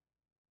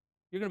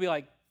 You're going to be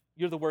like,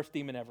 you're the worst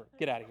demon ever.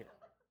 Get out of here.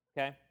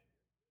 Okay?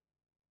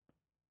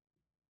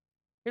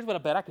 Here's what I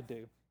bet I could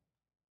do.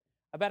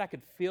 I bet I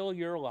could fill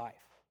your life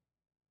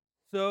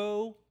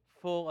so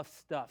full of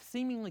stuff,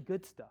 seemingly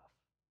good stuff,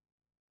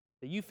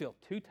 that you feel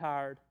too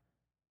tired,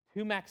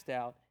 too maxed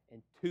out,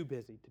 and too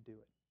busy to do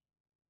it.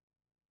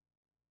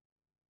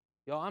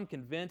 Y'all, I'm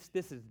convinced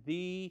this is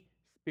the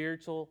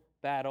spiritual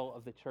battle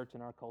of the church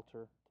in our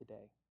culture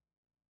today.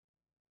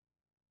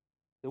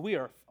 That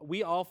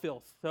we all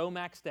feel so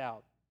maxed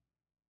out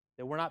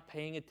that we're not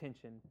paying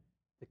attention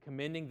to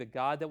commending the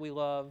God that we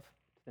love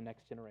to the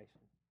next generation.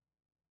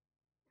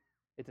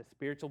 It's a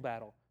spiritual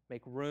battle.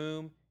 Make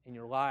room in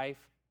your life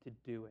to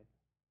do it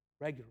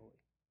regularly.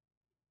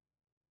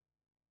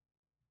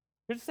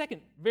 Here's a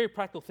second very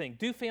practical thing.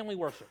 Do family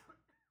worship.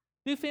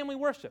 Do family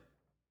worship.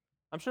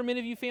 I'm sure many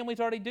of you families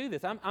already do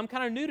this. I'm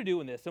kind of new to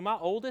doing this. So my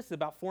oldest is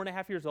about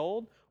 4.5 years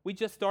old. We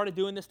just started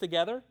doing this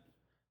together.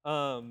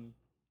 And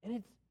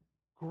it's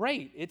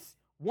great. It's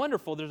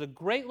wonderful. There's a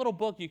great little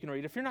book you can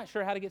read. If you're not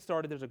sure how to get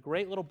started, there's a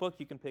great little book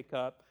you can pick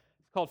up.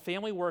 It's called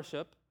Family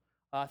Worship.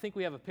 I think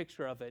we have a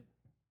picture of it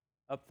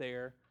up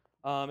there.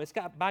 It's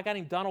got by a guy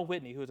named Donald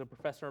Whitney, who is a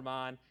professor of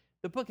mine.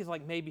 The book is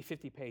like maybe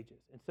 50 pages.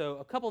 And so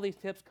a couple of these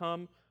tips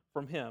come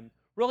from him.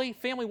 Really,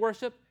 family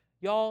worship,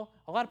 y'all,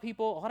 a lot of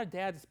people, a lot of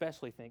dads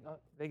especially think,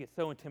 they get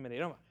so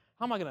intimidated. How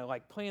am I going to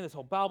plan this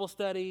whole Bible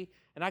study?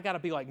 And I got to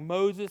be like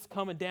Moses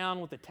coming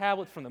down with the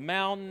tablets from the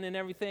mountain and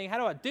everything. How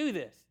do I do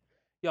this?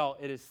 Y'all,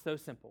 it is so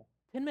simple.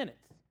 10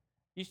 minutes.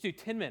 You just do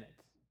 10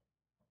 minutes.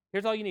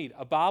 Here's all you need.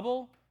 A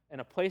Bible and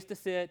a place to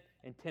sit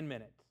and 10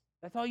 minutes.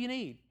 That's all you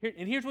need.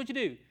 And here's what you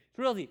do. It's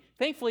real easy.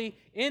 Thankfully,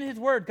 in His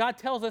Word, God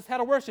tells us how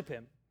to worship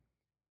Him.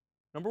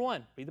 Number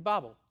one, read the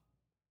Bible.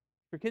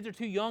 If your kids are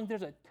too young,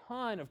 there's a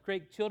ton of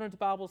great children's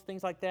Bibles,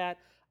 things like that.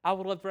 I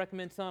would love to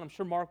recommend some. I'm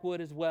sure Mark would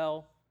as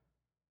well.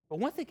 But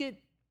once they get,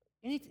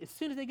 as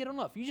soon as they get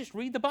enough, you just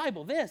read the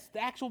Bible, the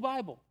actual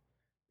Bible.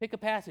 Pick a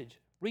passage,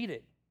 read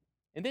it.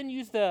 And then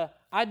use the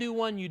I do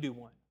one, you do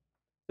one.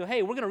 So,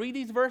 hey, we're going to read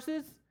these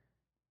verses.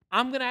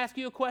 I'm going to ask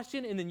you a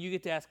question, and then you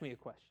get to ask me a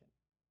question.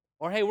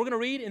 Or, hey, we're going to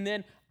read, and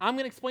then I'm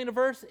going to explain a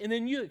verse, and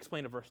then you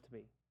explain a verse to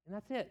me. And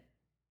that's it.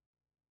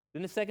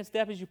 Then the second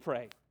step is you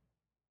pray.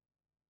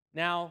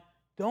 Now,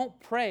 don't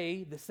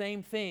pray the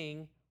same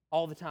thing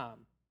all the time.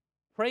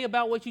 Pray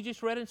about what you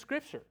just read in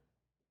Scripture.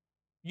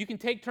 You can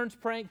take turns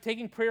praying,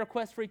 taking prayer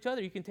requests for each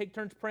other. You can take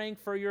turns praying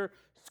for your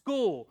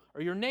school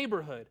or your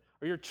neighborhood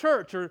or your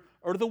church or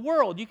the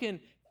world. You can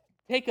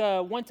take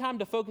one time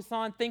to focus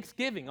on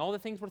Thanksgiving, all the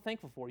things we're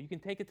thankful for. You can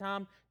take a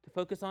time to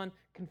focus on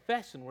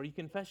confession, where you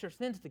confess your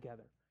sins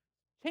together.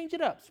 Change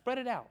it up, spread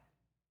it out.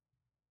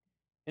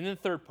 And then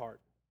the third part,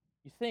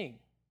 you sing,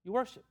 you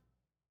worship.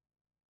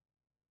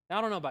 Now,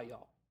 I don't know about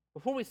y'all.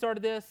 Before we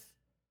started this,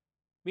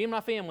 me and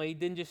my family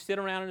didn't just sit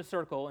around in a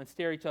circle and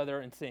stare at each other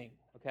and sing,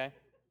 okay?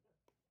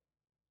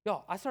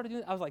 Y'all, I started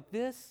doing, I was like,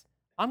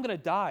 I'm going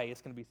to die.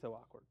 It's going to be so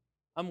awkward.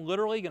 I'm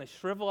literally going to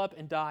shrivel up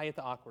and die at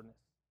the awkwardness.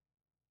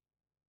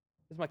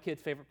 This is my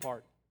kids' favorite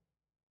part.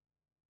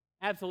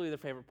 Absolutely their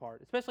favorite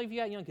part. Especially if you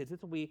got young kids,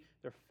 this will be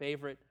their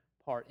favorite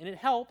part. And it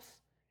helps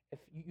if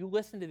you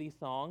listen to these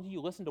songs,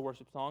 you listen to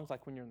worship songs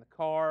like when you're in the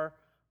car,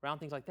 around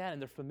things like that,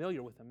 and they're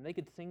familiar with them. They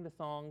can sing the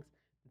songs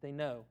that they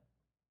know.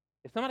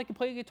 If somebody can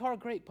play a guitar,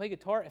 great, play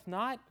guitar. If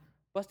not,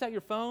 bust out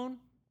your phone,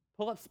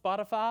 pull up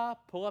Spotify,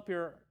 pull up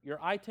your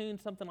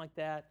iTunes, something like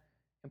that,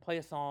 and play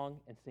a song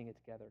and sing it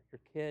together. Your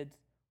kids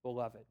will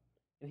love it.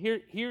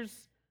 And here's,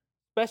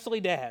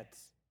 especially dads,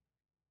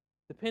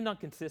 depend on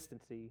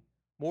consistency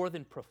more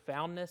than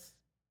profoundness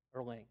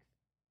or length.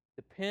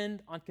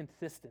 Depend on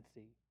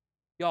consistency.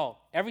 Y'all,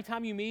 every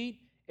time you meet,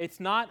 it's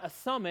not a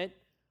summit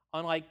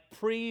on like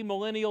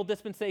pre-millennial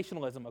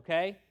dispensationalism,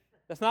 okay?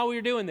 That's not what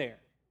you're doing there.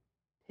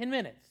 10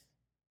 minutes.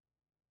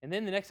 And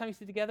then the next time you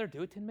sit together,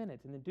 do it 10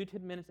 minutes. And then do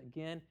 10 minutes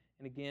again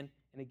and again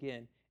and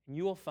again. And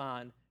you will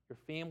find your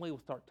family will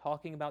start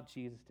talking about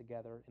Jesus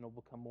together, and it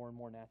will become more and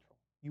more natural.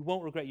 You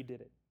won't regret you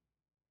did it.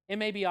 It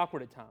may be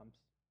awkward at times.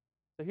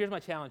 So here's my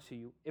challenge to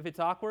you. If it's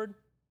awkward,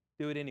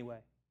 do it anyway.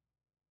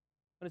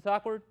 When it's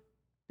awkward,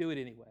 do it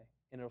anyway,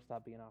 and it'll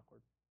stop being awkward.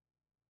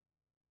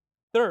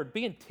 Third,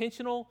 be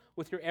intentional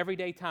with your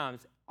everyday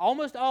times.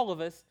 Almost all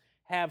of us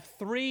have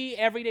 3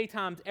 everyday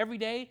times every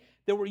day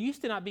that we're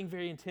used to not being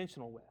very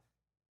intentional with.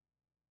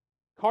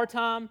 Car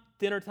time,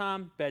 dinner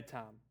time,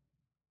 bedtime.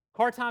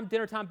 Car time,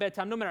 dinner time,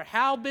 bedtime. No matter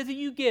how busy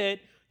you get,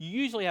 you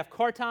usually have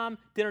car time,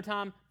 dinner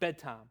time,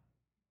 bedtime.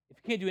 If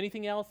you can't do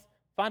anything else,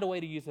 find a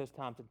way to use those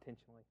times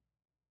intentionally.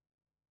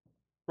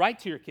 Write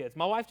to your kids.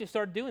 My wife just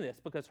started doing this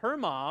because her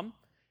mom,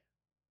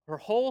 her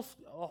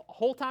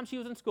whole time she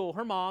was in school,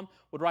 her mom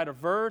would write a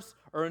verse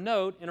or a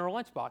note in her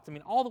lunchbox. I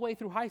mean, all the way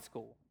through high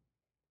school.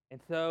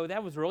 And so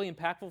that was really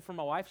impactful for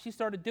my wife. She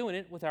started doing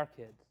it with our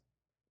kids.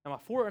 Now, my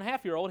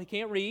 4.5-year-old, he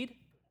can't read.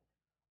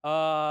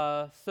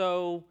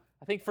 So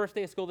I think first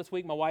day of school this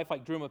week, my wife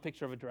drew him a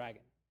picture of a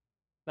dragon.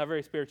 Not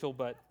very spiritual,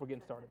 but we're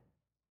getting started.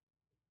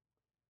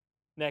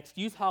 Next,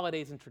 use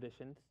holidays and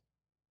traditions.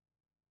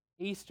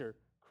 Easter,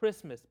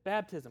 Christmas,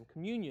 baptism,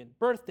 communion,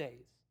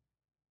 birthdays.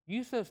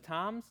 Use those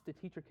times to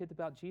teach your kids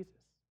about Jesus,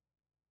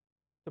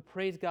 to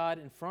praise God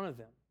in front of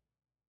them.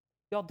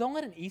 Y'all, don't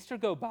let an Easter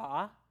go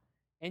by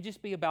and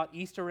just be about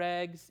Easter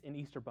eggs and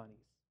Easter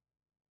bunnies.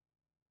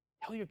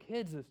 Tell your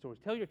kids those stories.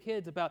 Tell your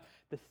kids about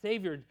the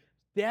Savior's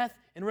death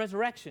and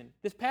resurrection.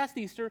 This past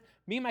Easter,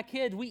 me and my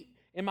kids,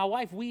 and my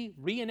wife, we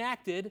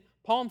reenacted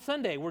Palm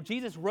Sunday, where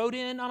Jesus rode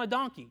in on a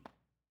donkey.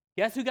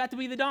 Guess who got to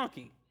be the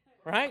donkey,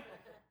 right?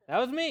 That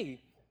was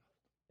me.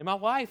 And my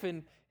wife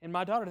and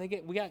my daughter,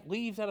 we got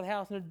leaves out of the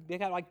house, and they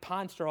got like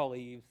pine straw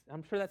leaves.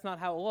 I'm sure that's not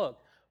how it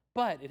looked,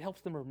 but it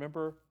helps them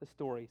remember the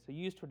story. So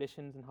use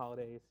traditions and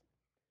holidays.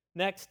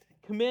 Next,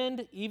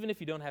 commend, even if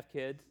you don't have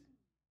kids.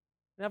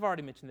 And I've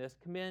already mentioned this,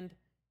 commend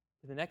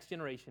to the next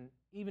generation,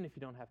 even if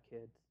you don't have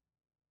kids.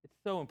 It's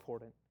so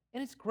important.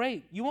 And it's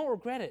great. You won't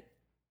regret it.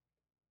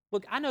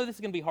 Look, I know this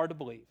is going to be hard to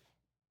believe.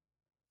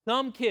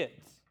 Some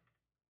kids,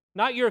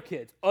 not your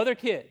kids, other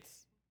kids,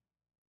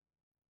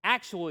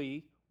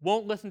 actually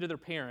won't listen to their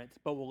parents,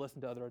 but will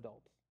listen to other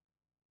adults.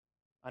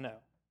 I know.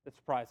 It's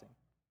surprising.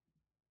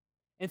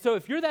 And so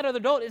if you're that other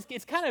adult,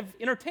 it's kind of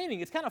entertaining.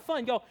 It's kind of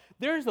fun.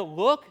 There's a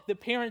look that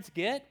parents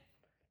get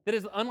that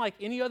is unlike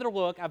any other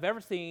look I've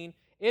ever seen.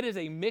 It is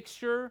a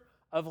mixture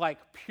of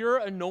pure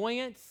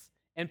annoyance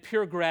and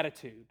pure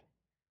gratitude.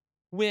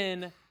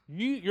 When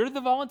you're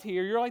the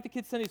volunteer, you're like the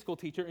kid's Sunday school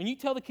teacher, and you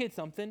tell the kids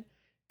something,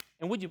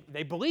 and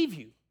they believe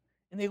you,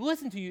 and they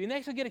listen to you, and they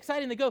actually get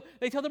excited, and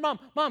they tell their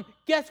mom,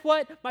 guess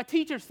what? My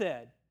teacher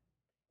said.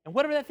 And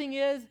whatever that thing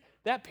is,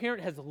 that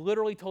parent has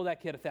literally told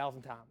that kid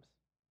 1,000 times.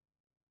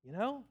 You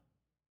know?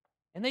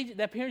 And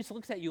that parent just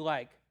looks at you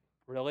like,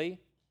 really?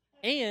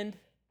 And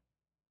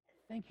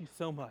thank you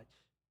so much.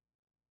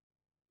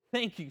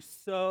 Thank you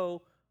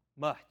so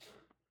much.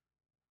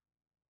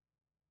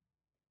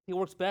 It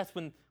works best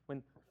when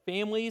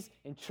families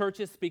and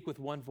churches speak with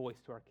one voice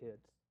to our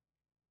kids.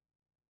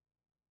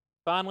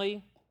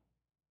 Finally,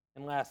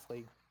 and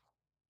lastly,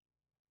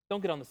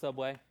 don't get on the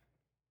subway.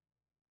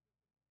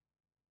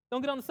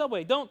 Don't get on the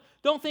subway. Don't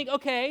think,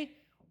 okay,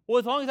 well,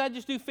 as long as I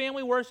just do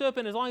family worship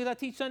and as long as I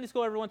teach Sunday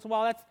school every once in a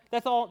while,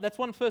 that's what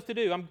I'm supposed to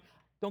do.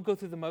 Don't go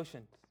through the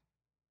motions.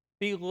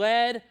 Be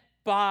led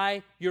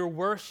by your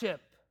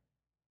worship.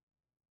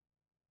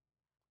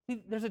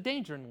 See, there's a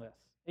danger in this.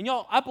 And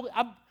y'all,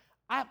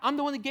 I'm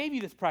the one that gave you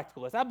this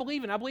practical list. I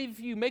believe if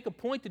you make a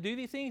point to do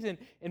these things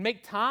and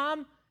make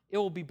time, it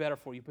will be better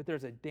for you. But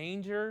there's a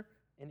danger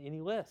in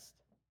any list.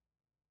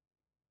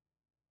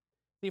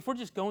 See, if we're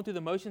just going through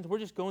the motions, we're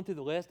just going through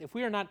the list, if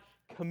we are not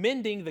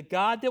commending the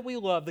God that we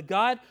love, the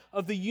God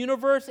of the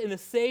universe and the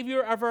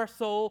Savior of our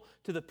soul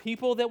to the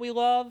people that we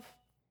love,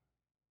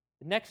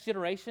 the next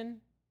generation,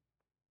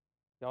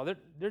 y'all,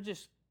 they're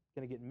just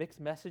going to get mixed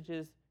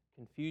messages,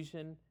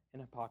 confusion,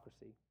 and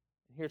hypocrisy.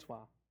 And here's why.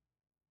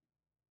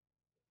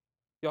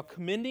 Y'all,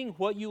 commending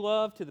what you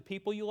love to the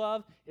people you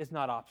love is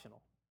not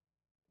optional.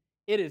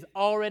 It is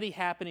already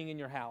happening in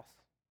your house.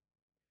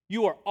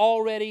 You are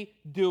already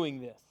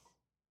doing this.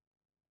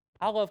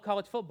 I love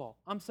college football.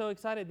 I'm so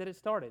excited that it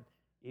started,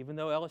 even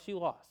though LSU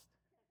lost.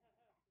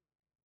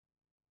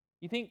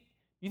 You think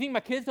my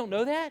kids don't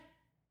know that?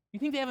 You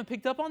think they haven't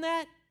picked up on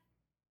that?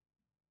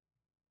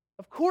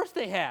 Of course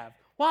they have.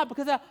 Why?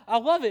 Because I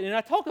love it, and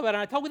I talk about it,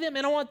 and I talk with them,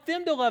 and I want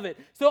them to love it.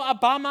 So I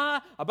buy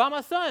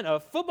my son a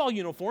football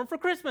uniform for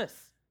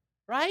Christmas,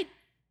 right?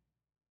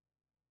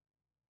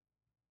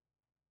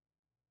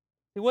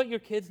 See, what your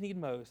kids need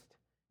most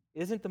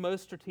isn't the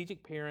most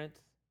strategic parents.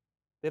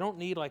 They don't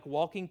need like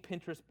walking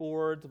Pinterest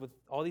boards with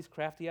all these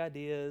crafty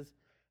ideas.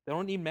 They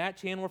don't need Matt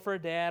Chandler for a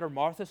dad or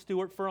Martha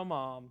Stewart for a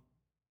mom.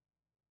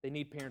 They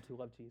need parents who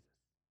love Jesus.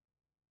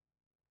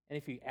 And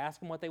if you ask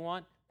them what they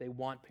want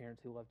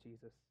parents who love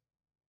Jesus.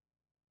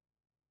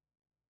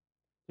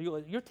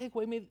 Your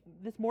takeaway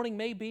this morning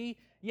may be,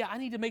 I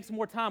need to make some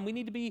more time. We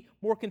need to be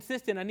more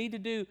consistent. I need to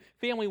do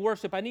family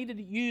worship. I need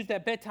to use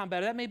that bedtime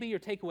better. That may be your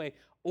takeaway.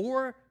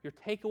 Or your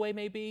takeaway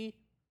may be,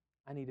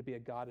 I need to be a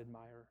God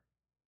admirer.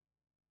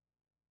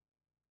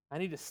 I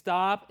need to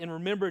stop and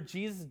remember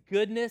Jesus'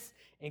 goodness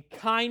and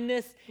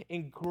kindness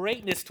and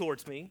greatness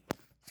towards me.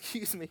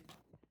 Excuse me.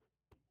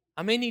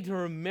 I may need to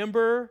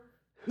remember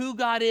who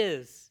God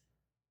is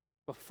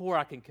before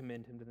I can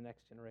commend him to the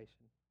next generation.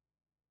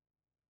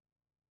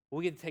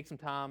 We get to take some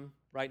time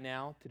right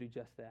now to do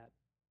just that.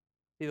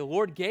 See, the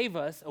Lord gave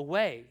us a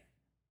way,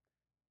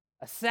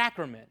 a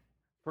sacrament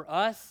for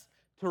us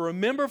to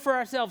remember for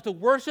ourselves, to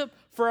worship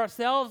for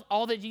ourselves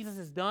all that Jesus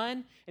has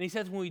done. And he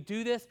says when we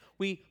do this,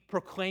 we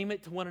proclaim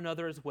it to one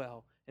another as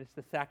well. And it's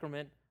the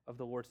sacrament of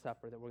the Lord's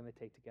Supper that we're going to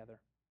take together.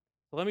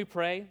 So let me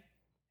pray,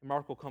 and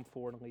Mark will come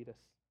forward and lead us.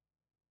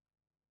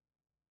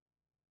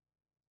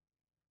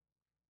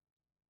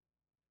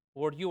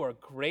 Lord, you are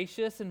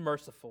gracious and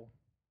merciful.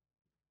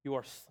 You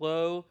are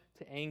slow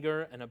to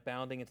anger and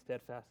abounding in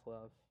steadfast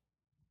love.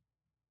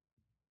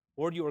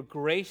 Lord, you are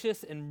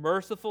gracious and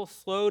merciful,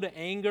 slow to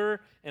anger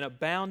and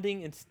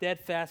abounding in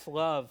steadfast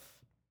love.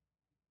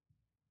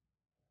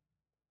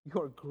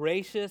 You are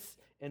gracious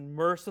and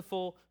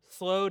merciful,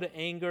 slow to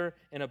anger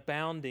and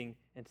abounding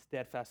in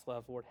steadfast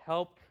love. Lord,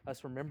 help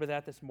us remember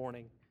that this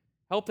morning.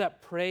 Help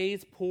that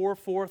praise pour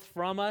forth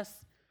from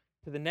us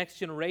to the next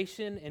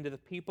generation and to the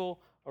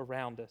people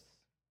around us.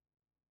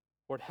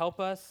 Lord,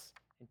 help us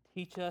and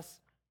teach us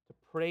to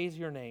praise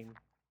your name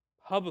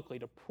publicly,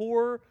 to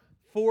pour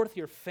forth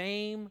your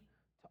fame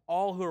to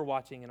all who are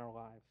watching in our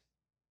lives.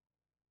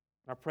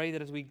 And I pray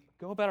that as we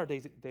go about our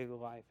daily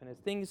life and as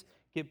things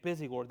get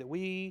busy, Lord, that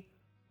we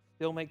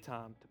still make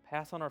time to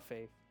pass on our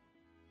faith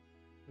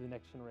to the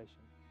next generation.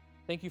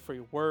 Thank you for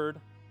your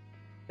word.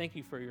 Thank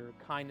you for your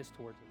kindness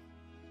towards us.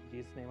 In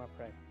Jesus' name I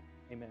pray.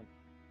 Amen.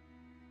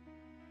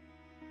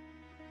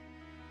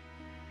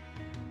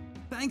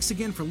 Thanks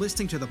again for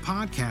listening to the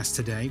podcast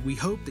today. We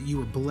hope that you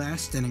were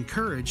blessed and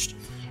encouraged.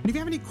 And if you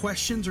have any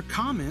questions or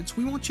comments,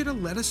 we want you to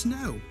let us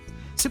know.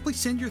 Simply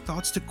send your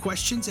thoughts to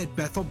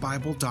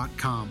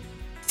questions@bethelbible.com.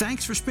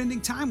 Thanks for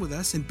spending time with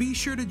us, and be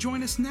sure to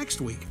join us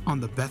next week on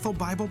the Bethel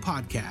Bible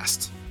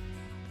Podcast.